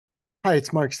Hi,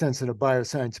 it's Mark Stenson of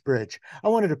Bioscience Bridge. I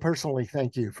wanted to personally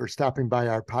thank you for stopping by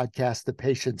our podcast, The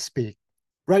Patients Speak.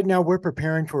 Right now, we're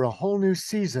preparing for a whole new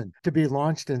season to be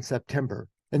launched in September.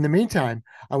 In the meantime,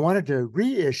 I wanted to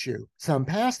reissue some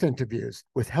past interviews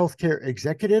with healthcare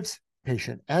executives,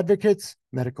 patient advocates,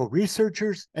 medical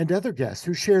researchers, and other guests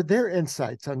who shared their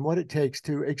insights on what it takes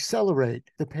to accelerate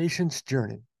the patient's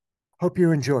journey. Hope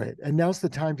you enjoy it. And now's the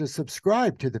time to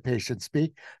subscribe to The Patient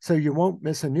Speak so you won't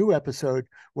miss a new episode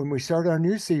when we start our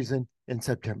new season in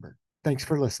September. Thanks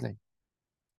for listening.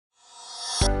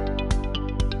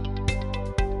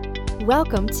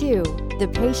 Welcome to The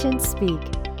Patient Speak.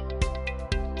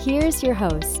 Here's your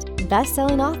host,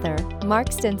 best-selling author,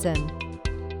 Mark Stinson.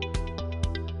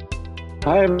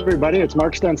 Hi, everybody. It's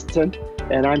Mark Stinson,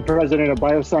 and I'm president of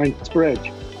Bioscience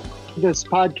Bridge. This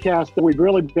podcast that we've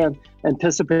really been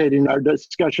anticipating our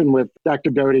discussion with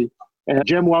Dr. Doty. And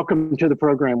Jim, welcome to the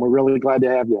program. We're really glad to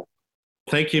have you.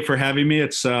 Thank you for having me.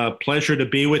 It's a pleasure to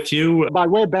be with you. By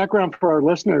way of background for our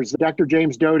listeners, Dr.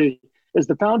 James Doty is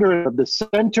the founder of the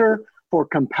Center for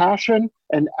Compassion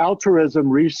and Altruism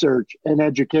Research and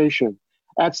Education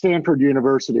at Stanford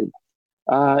University.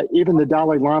 Even the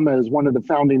Dalai Lama is one of the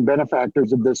founding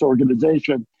benefactors of this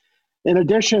organization. In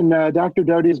addition, Dr.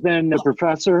 Doty has been a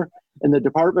professor in the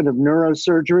Department of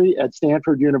Neurosurgery at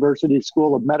Stanford University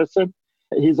School of Medicine.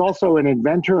 He's also an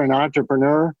inventor, an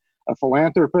entrepreneur, a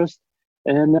philanthropist,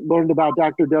 and learned about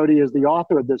Dr. Doty as the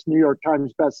author of this New York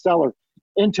Times bestseller,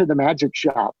 Into the Magic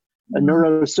Shop, a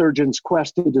neurosurgeon's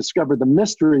quest to discover the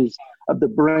mysteries of the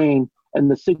brain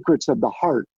and the secrets of the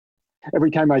heart.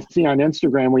 Every time I see on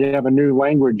Instagram, we have a new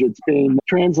language it's being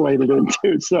translated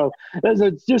into. So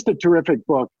it's just a terrific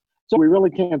book. So we really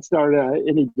can't start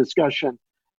any discussion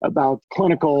about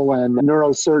clinical and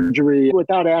neurosurgery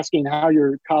without asking how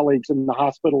your colleagues in the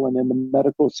hospital and in the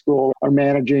medical school are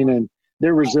managing and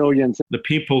their resilience. The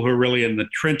people who are really in the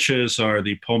trenches are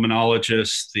the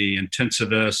pulmonologists, the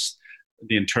intensivists,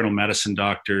 the internal medicine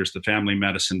doctors, the family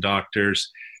medicine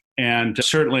doctors. And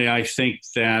certainly I think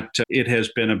that it has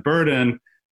been a burden.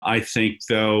 I think,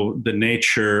 though, the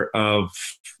nature of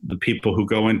the people who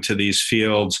go into these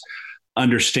fields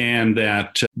understand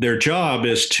that their job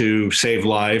is to save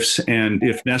lives and,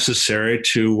 if necessary,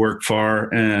 to work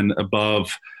far and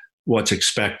above what's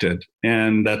expected.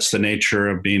 And that's the nature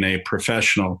of being a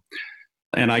professional.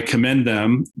 And I commend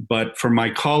them. But for my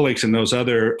colleagues in those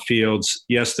other fields,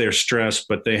 yes, they're stressed,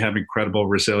 but they have incredible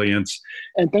resilience.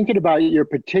 And thinking about your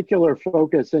particular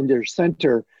focus and your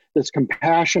center, this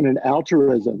compassion and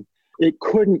altruism, it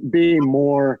couldn't be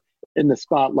more in the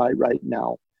spotlight right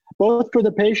now, both for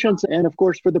the patients and, of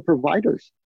course, for the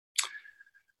providers.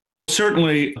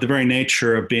 Certainly, the very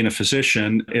nature of being a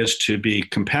physician is to be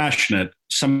compassionate.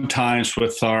 Sometimes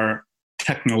with our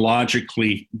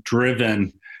technologically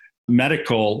driven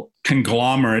medical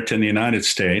conglomerate in the United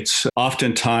States,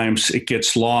 oftentimes it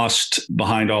gets lost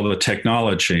behind all the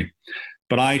technology.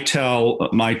 But I tell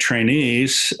my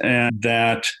trainees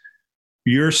that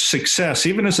your success,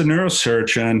 even as a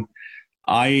neurosurgeon,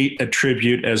 I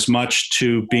attribute as much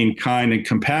to being kind and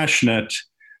compassionate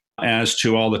as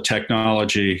to all the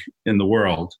technology in the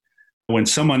world. When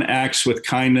someone acts with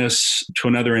kindness to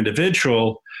another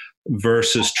individual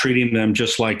versus treating them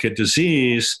just like a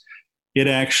disease, it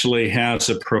actually has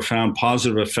a profound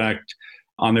positive effect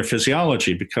on their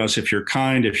physiology. Because if you're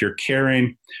kind, if you're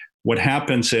caring, what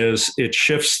happens is it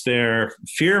shifts their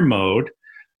fear mode,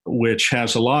 which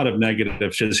has a lot of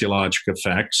negative physiologic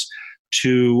effects,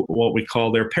 to what we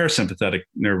call their parasympathetic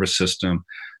nervous system,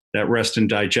 that rest and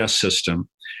digest system.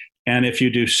 And if you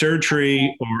do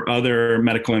surgery or other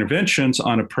medical interventions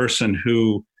on a person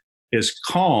who is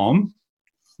calm,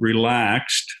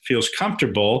 relaxed, feels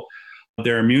comfortable,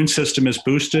 their immune system is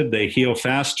boosted, they heal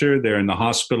faster, they're in the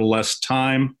hospital less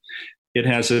time. It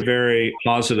has a very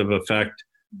positive effect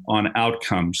on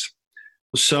outcomes.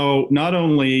 So not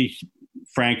only,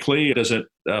 frankly, does it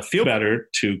feel better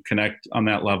to connect on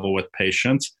that level with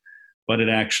patients, but it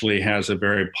actually has a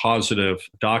very positive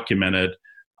documented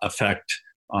effect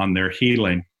on their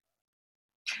healing.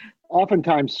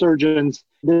 Oftentimes surgeons,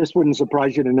 this wouldn't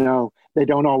surprise you to know, they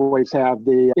don't always have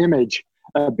the image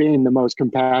of being the most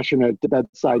compassionate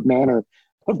bedside manner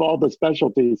of all the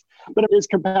specialties. But is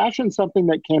compassion something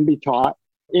that can be taught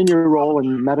in your role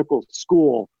in medical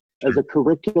school as a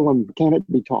curriculum? Can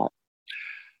it be taught?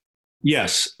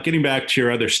 Yes. Getting back to your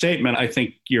other statement, I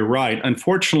think you're right.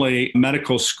 Unfortunately,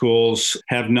 medical schools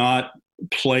have not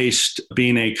placed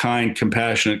being a kind,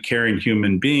 compassionate, caring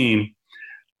human being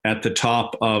at the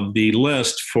top of the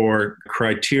list for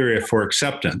criteria for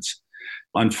acceptance.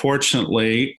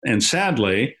 Unfortunately and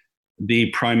sadly,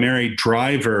 the primary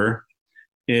driver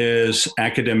is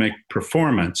academic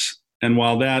performance. And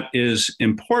while that is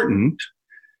important,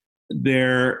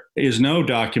 there is no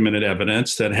documented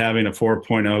evidence that having a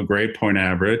 4.0 grade point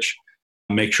average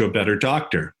makes you a better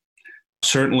doctor.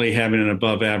 Certainly having an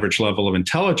above average level of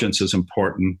intelligence is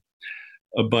important.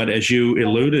 But as you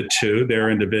alluded to, there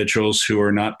are individuals who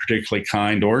are not particularly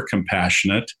kind or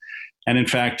compassionate. And in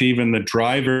fact, even the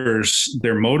drivers,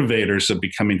 their motivators of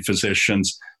becoming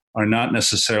physicians are not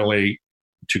necessarily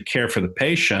to care for the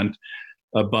patient,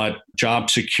 but job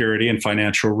security and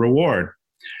financial reward.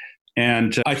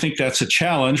 And I think that's a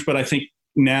challenge, but I think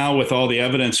now with all the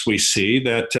evidence we see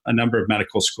that a number of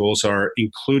medical schools are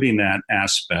including that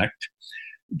aspect.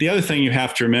 The other thing you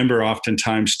have to remember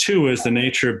oftentimes too is the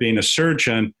nature of being a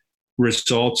surgeon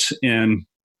results in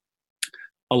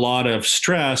a lot of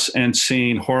stress and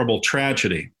seeing horrible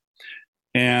tragedy.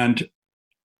 And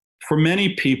for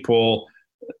many people,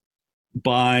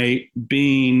 by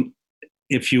being,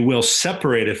 if you will,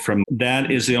 separated from that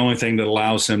is the only thing that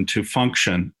allows them to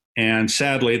function. And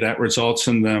sadly, that results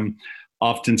in them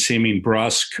often seeming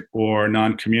brusque or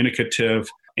non-communicative,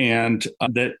 and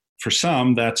that for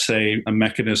some, that's a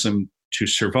mechanism to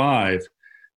survive.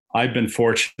 I've been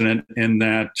fortunate in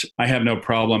that I have no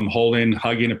problem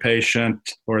hugging a patient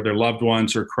or their loved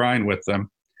ones or crying with them,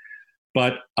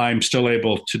 but I'm still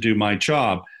able to do my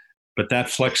job. But that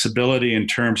flexibility in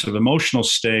terms of emotional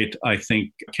state, I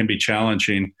think, can be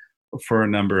challenging for a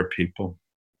number of people.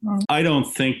 I don't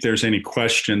think there's any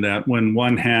question that when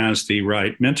one has the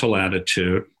right mental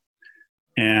attitude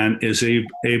and is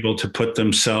able to put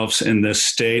themselves in this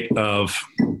state of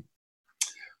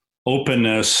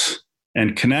openness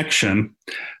and connection,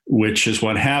 which is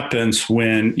what happens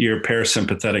when your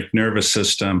parasympathetic nervous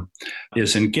system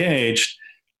is engaged,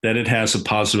 that it has a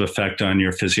positive effect on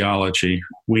your physiology.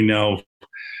 We know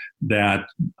that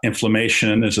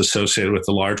inflammation is associated with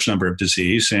a large number of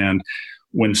disease, and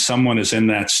when someone is in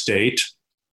that state,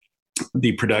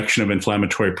 the production of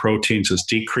inflammatory proteins is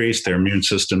decreased, their immune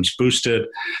system's boosted,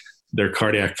 their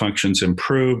cardiac functions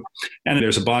improve. And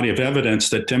there's a body of evidence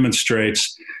that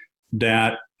demonstrates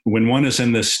that when one is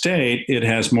in this state, it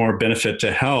has more benefit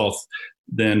to health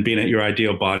than being at your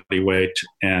ideal body weight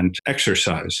and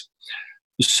exercise.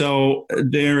 So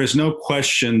there is no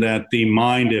question that the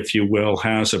mind, if you will,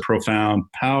 has a profound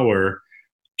power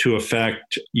to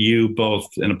affect you both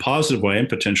in a positive way and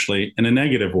potentially in a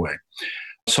negative way.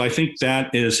 So I think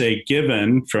that is a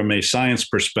given from a science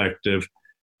perspective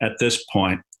at this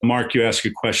point. Mark, you asked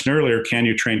a question earlier, can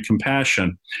you train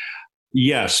compassion?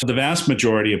 Yes, the vast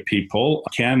majority of people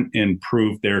can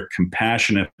improve their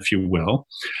compassion, if you will.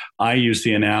 I use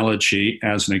the analogy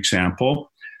as an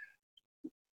example.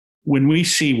 When we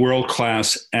see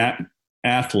world-class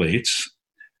athletes,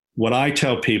 what I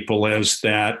tell people is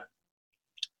that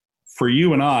for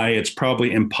you and I, it's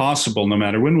probably impossible, no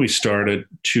matter when we started,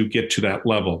 to get to that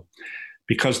level,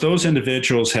 because those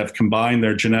individuals have combined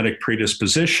their genetic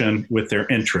predisposition with their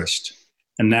interest.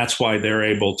 And that's why they're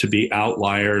able to be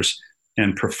outliers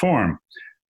and perform.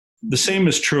 The same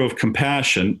is true of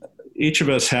compassion. Each of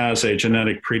us has a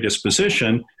genetic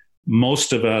predisposition.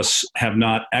 Most of us have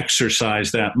not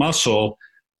exercised that muscle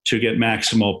to get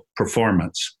maximal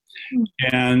performance.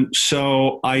 And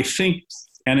so I think,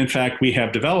 and in fact, we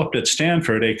have developed at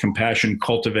Stanford a compassion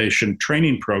cultivation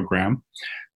training program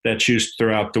that's used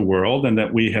throughout the world and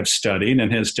that we have studied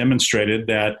and has demonstrated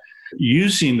that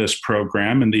using this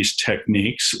program and these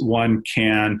techniques, one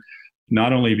can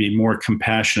not only be more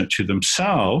compassionate to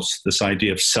themselves, this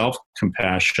idea of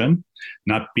self-compassion,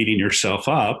 not beating yourself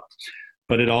up,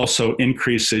 but it also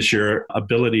increases your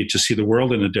ability to see the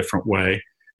world in a different way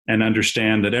and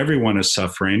understand that everyone is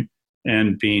suffering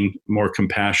and being more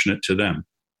compassionate to them.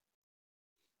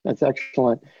 That's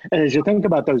excellent. And as you think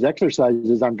about those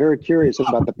exercises, I'm very curious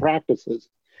about the practices.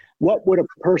 What would a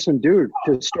person do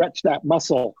to stretch that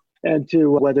muscle and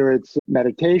to, whether it's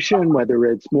meditation, whether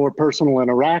it's more personal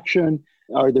interaction,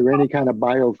 are there any kind of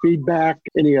biofeedback,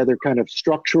 any other kind of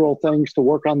structural things to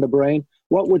work on the brain?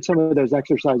 What would some of those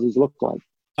exercises look like?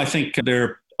 I think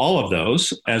they're all of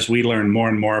those as we learn more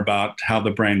and more about how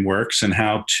the brain works and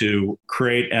how to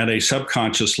create at a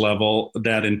subconscious level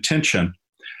that intention.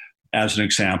 As an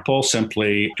example,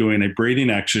 simply doing a breathing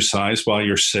exercise while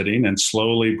you're sitting and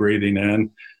slowly breathing in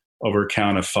over a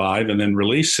count of 5 and then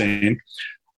releasing,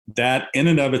 that in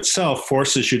and of itself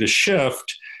forces you to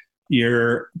shift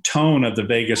your tone of the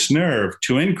vagus nerve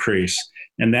to increase.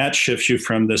 And that shifts you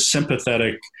from the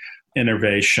sympathetic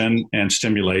innervation and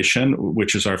stimulation,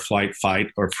 which is our flight, fight,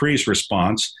 or freeze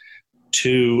response,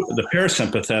 to the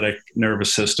parasympathetic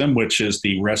nervous system, which is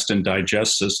the rest and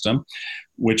digest system,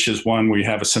 which is one where you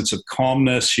have a sense of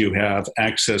calmness, you have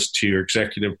access to your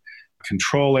executive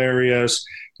control areas,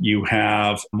 you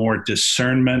have more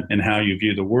discernment in how you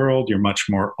view the world, you're much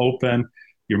more open,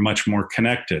 you're much more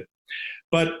connected.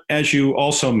 But as you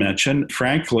also mentioned,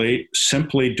 frankly,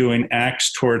 simply doing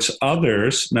acts towards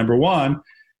others, number one,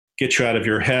 gets you out of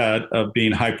your head of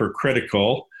being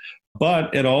hypercritical,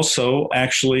 but it also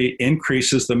actually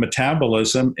increases the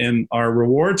metabolism in our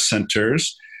reward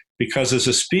centers because as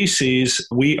a species,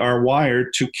 we are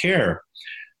wired to care.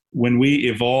 When we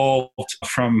evolved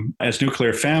as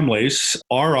nuclear families,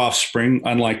 our offspring,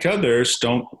 unlike others,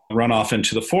 don't run off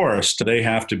into the forest. They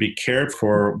have to be cared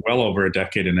for well over a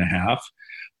decade and a half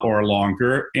or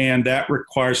longer, and that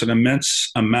requires an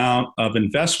immense amount of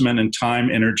investment in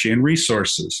time, energy, and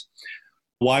resources.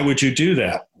 Why would you do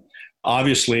that?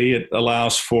 Obviously, it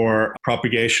allows for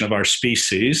propagation of our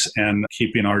species and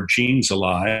keeping our genes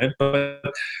alive, but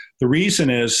the reason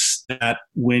is that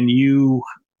when you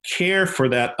care for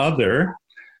that other,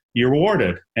 you're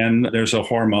rewarded. And there's a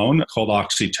hormone called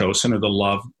oxytocin, or the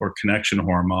love or connection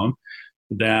hormone,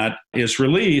 that is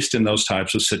released in those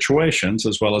types of situations,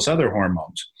 as well as other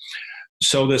hormones.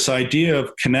 So this idea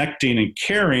of connecting and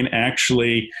caring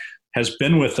actually has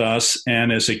been with us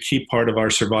and is a key part of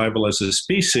our survival as a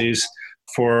species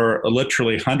for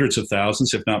literally hundreds of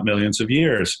thousands, if not millions of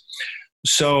years.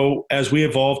 So as we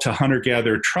evolved to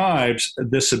hunter-gatherer tribes,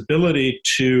 this ability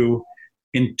to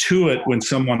intuit when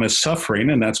someone is suffering,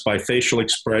 and that's by facial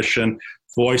expression,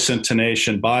 voice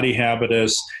intonation, body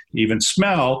habitus, even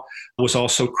smell, was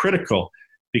also critical.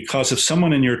 Because if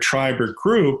someone in your tribe or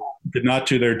group did not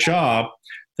do their job,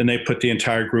 then they put the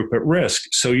entire group at risk.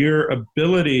 So your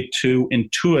ability to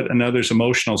intuit another's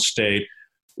emotional state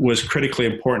was critically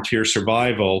important to your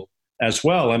survival as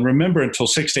well. And remember, until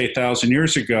 6,000 to 8,000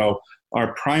 years ago,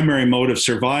 our primary mode of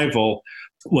survival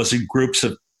was in groups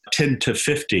of 10 to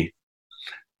 50.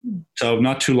 So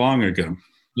not too long ago.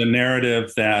 The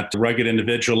narrative that rugged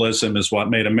individualism is what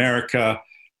made America,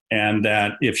 and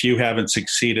that if you haven't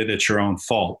succeeded, it's your own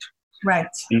fault. Right.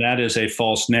 And that is a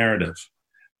false narrative.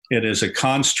 It is a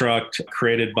construct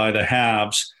created by the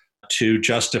haves to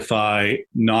justify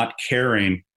not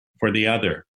caring for the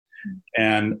other.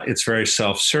 And it's very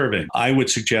self-serving. I would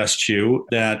suggest to you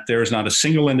that there is not a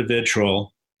single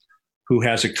individual who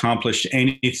has accomplished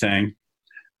anything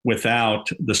without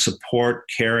the support,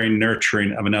 caring,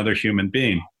 nurturing of another human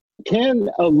being. Can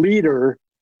a leader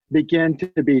begin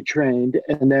to be trained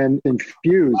and then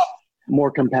infuse more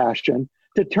compassion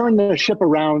to turn the ship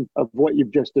around of what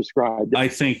you've just described? I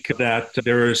think that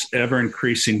there is ever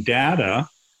increasing data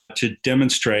to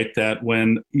demonstrate that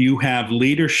when you have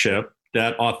leadership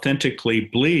that authentically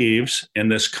believes in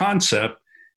this concept,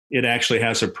 it actually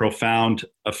has a profound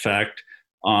effect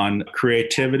on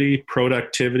creativity,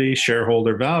 productivity,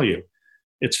 shareholder value.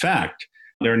 It's fact.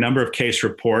 There are a number of case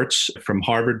reports from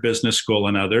Harvard Business School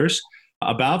and others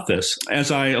about this.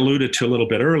 As I alluded to a little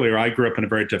bit earlier, I grew up in a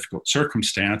very difficult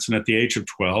circumstance. And at the age of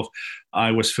 12,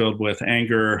 I was filled with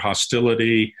anger,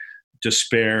 hostility,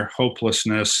 despair,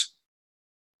 hopelessness.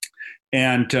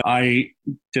 And I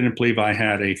didn't believe I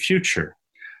had a future.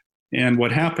 And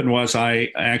what happened was I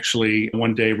actually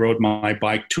one day rode my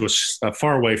bike to a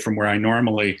far away from where I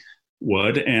normally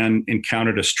would and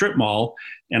encountered a strip mall.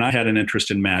 And I had an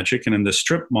interest in magic. And in the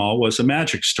strip mall was a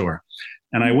magic store.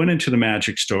 And I went into the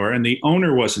magic store and the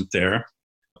owner wasn't there,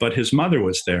 but his mother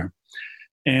was there.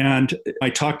 And I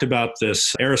talked about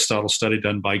this Aristotle study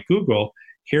done by Google.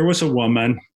 Here was a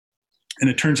woman, and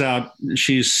it turns out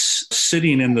she's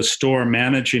sitting in the store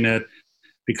managing it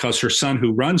because her son,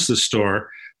 who runs the store,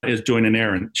 is doing an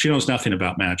errand. She knows nothing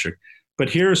about magic. But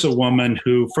here's a woman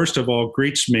who, first of all,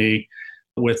 greets me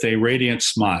with a radiant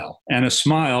smile. And a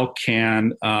smile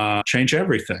can change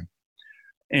everything.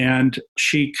 And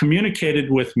she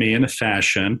communicated with me in a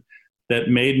fashion that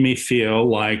made me feel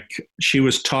like she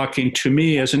was talking to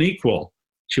me as an equal.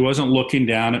 She wasn't looking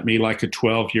down at me like a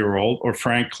 12-year-old, or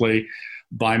frankly,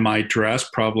 by my dress,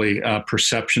 probably a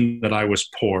perception that I was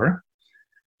poor.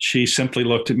 She simply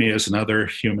looked at me as another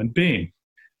human being.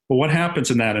 But what happens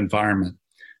in that environment?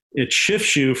 It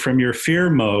shifts you from your fear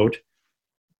mode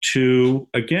to,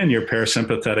 again, your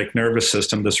parasympathetic nervous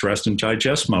system, this rest and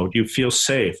digest mode. You feel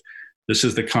safe. This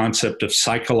is the concept of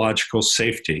psychological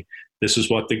safety. This is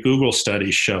what the Google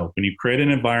studies show. When you create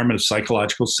an environment of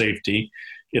psychological safety,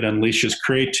 it unleashes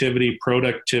creativity,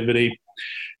 productivity.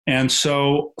 And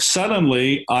so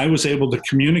suddenly I was able to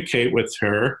communicate with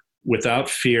her without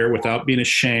fear, without being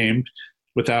ashamed,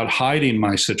 without hiding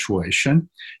my situation.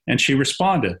 And she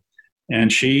responded.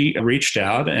 And she reached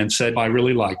out and said, I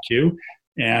really like you.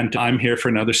 And I'm here for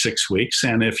another 6 weeks.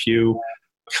 And if you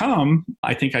come,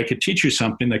 I think I could teach you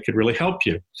something that could really help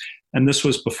you. And this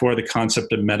was before the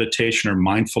concept of meditation or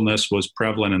mindfulness was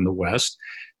prevalent in the West,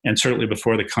 and certainly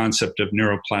before the concept of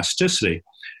neuroplasticity.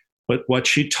 But what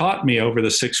she taught me over the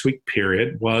 6-week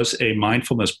period was a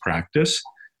mindfulness practice,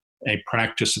 a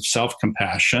practice of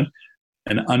self-compassion,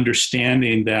 an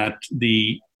understanding that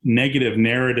the negative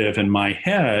narrative in my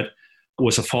head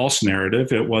was a false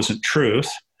narrative. It wasn't truth.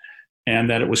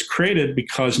 And that it was created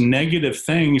because negative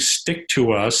things stick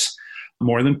to us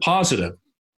more than positive.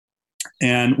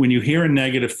 And when you hear a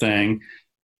negative thing,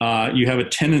 you have a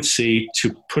tendency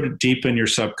to put it deep in your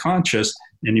subconscious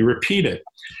and you repeat it.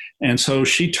 And so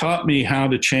she taught me how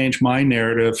to change my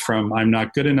narrative from I'm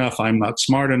not good enough, I'm not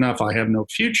smart enough, I have no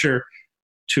future,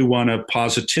 to one of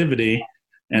positivity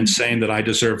and saying that I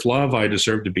deserve love, I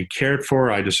deserve to be cared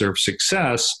for, I deserve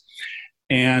success.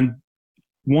 And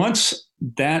once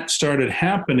that started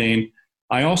happening,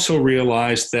 I also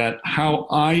realized that how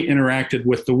I interacted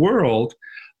with the world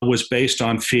was based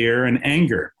on fear and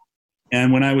anger.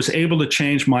 And when I was able to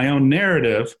change my own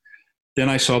narrative, then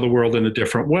I saw the world in a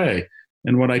different way.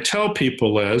 And what I tell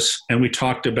people is, and we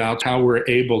talked about how we're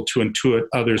able to intuit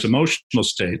others' emotional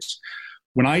states,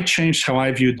 when I changed how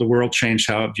I viewed the world, changed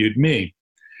how it viewed me.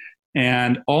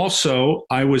 And also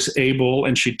I was able,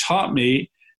 and she taught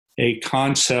me a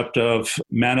concept of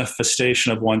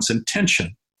manifestation of one's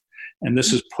intention. And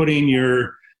this is putting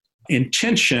your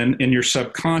intention in your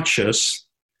subconscious,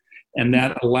 and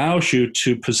that allows you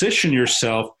to position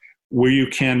yourself where you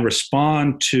can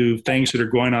respond to things that are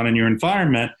going on in your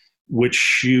environment,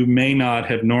 which you may not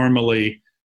have normally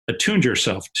attuned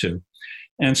yourself to.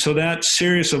 And so that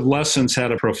series of lessons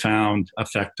had a profound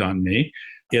effect on me.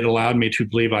 It allowed me to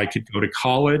believe I could go to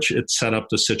college. It set up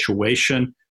the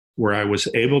situation where I was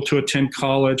able to attend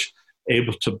college,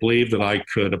 able to believe that I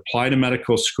could apply to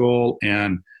medical school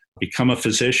and become a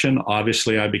physician.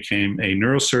 Obviously, I became a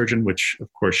neurosurgeon, which of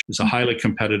course is a highly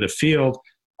competitive field.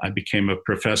 I became a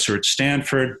professor at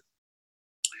Stanford,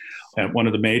 at one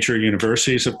of the major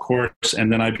universities, of course,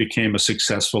 and then I became a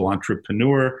successful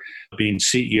entrepreneur, being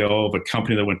CEO of a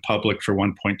company that went public for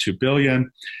 $1.2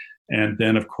 billion. And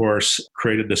then, of course,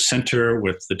 created the center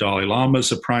with the Dalai Lama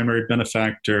as a primary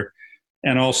benefactor.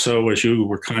 And also, as you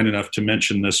were kind enough to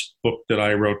mention, this book that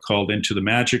I wrote called Into the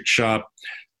Magic Shop,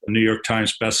 a New York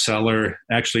Times bestseller,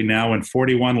 actually now in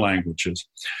 41 languages.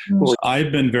 So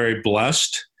I've been very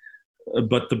blessed,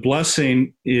 but the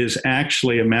blessing is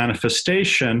actually a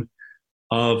manifestation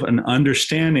of an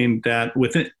understanding that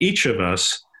within each of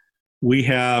us, we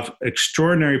have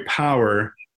extraordinary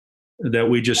power that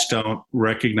we just don't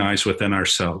recognize within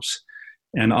ourselves.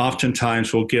 And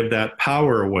oftentimes we'll give that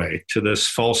power away to this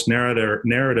false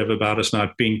narrative about us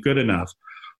not being good enough,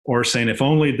 or saying, if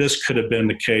only this could have been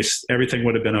the case, everything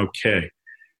would have been okay.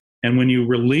 And when you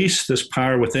release this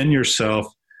power within yourself,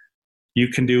 you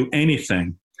can do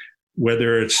anything,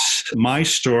 whether it's my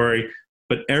story,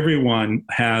 but everyone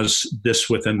has this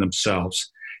within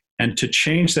themselves. And to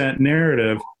change that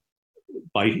narrative,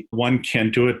 one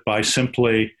can do it by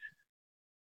simply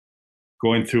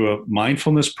going through a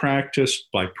mindfulness practice,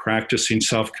 by practicing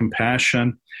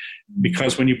self-compassion.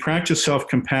 Because when you practice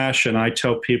self-compassion, I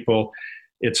tell people,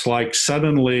 it's like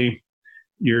suddenly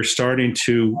you're starting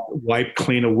to wipe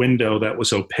clean a window that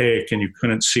was opaque and you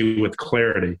couldn't see with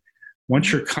clarity.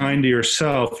 Once you're kind to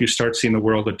yourself, you start seeing the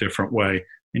world a different way.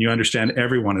 And you understand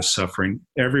everyone is suffering.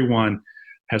 Everyone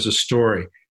has a story.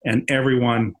 And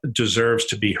everyone deserves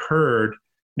to be heard.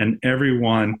 And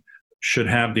everyone should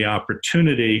have the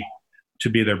opportunity to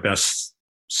be their best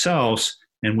selves.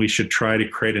 And we should try to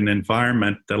create an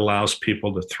environment that allows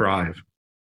people to thrive.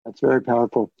 That's very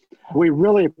powerful. We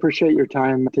really appreciate your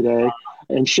time today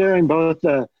and sharing both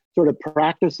the sort of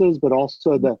practices, but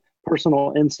also the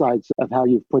personal insights of how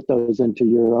you've put those into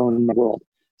your own world.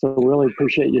 So really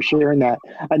appreciate you sharing that.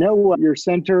 I know your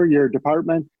center, your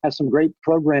department has some great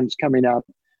programs coming up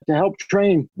to help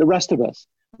train the rest of us.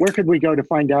 Where could we go to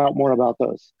find out more about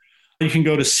those? You can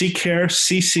go to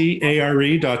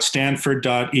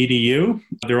ccare.stanford.edu.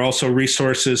 There are also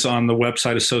resources on the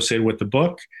website associated with the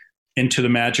book,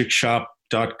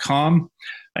 intothemagicshop.com.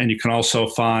 And you can also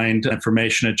find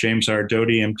information at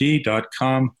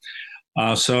jamesrdotymd.com.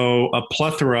 So a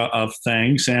plethora of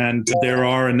things. And there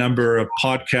are a number of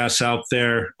podcasts out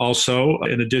there also,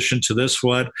 in addition to this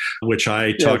one, which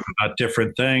I talk about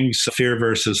different things: fear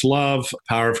versus love,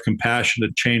 power of compassion to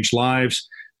change lives,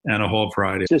 and a whole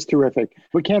variety. Just terrific.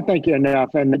 We can't thank you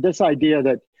enough. And this idea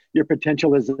that your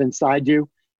potential is inside you,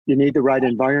 you need the right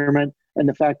environment, and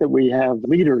the fact that we have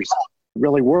leaders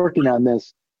really working on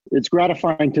this, it's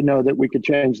gratifying to know that we could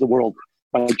change the world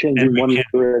by changing one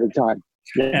leader at a time.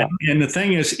 Yeah. And the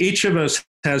thing is, each of us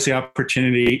has the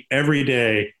opportunity every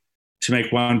day to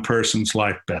make one person's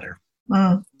life better.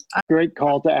 Great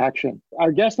call to action.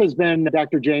 Our guest has been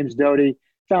Dr. James Doty,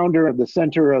 founder of the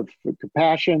Center of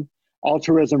Compassion,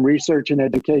 Altruism Research and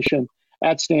Education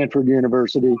at Stanford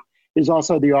University. He's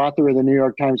also the author of the New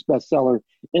York Times bestseller,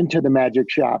 Into the Magic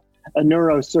Shop, a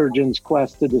neurosurgeon's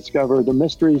quest to discover the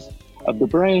mysteries of the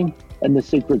brain and the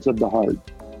secrets of the heart.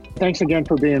 Thanks again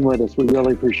for being with us. We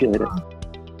really appreciate it.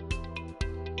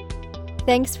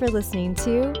 Thanks for listening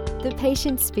to The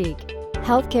Patient Speak,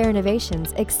 Healthcare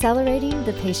Innovations Accelerating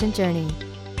the Patient Journey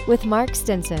with Mark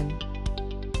Stinson.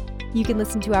 You can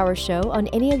listen to our show on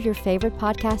any of your favorite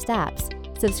podcast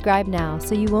apps. Subscribe now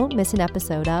so you won't miss an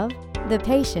episode of The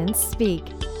Patients Speak.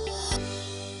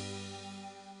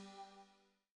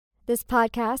 This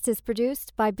podcast is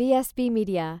produced by BSB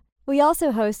Media. We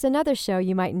also host another show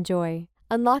you might enjoy,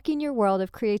 Unlocking Your World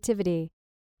of Creativity.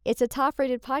 It's a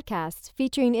top-rated podcast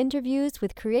featuring interviews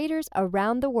with creators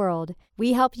around the world.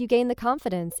 We help you gain the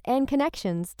confidence and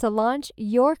connections to launch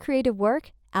your creative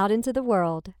work out into the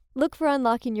world. Look for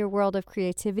Unlocking Your World of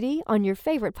Creativity on your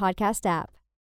favorite podcast app.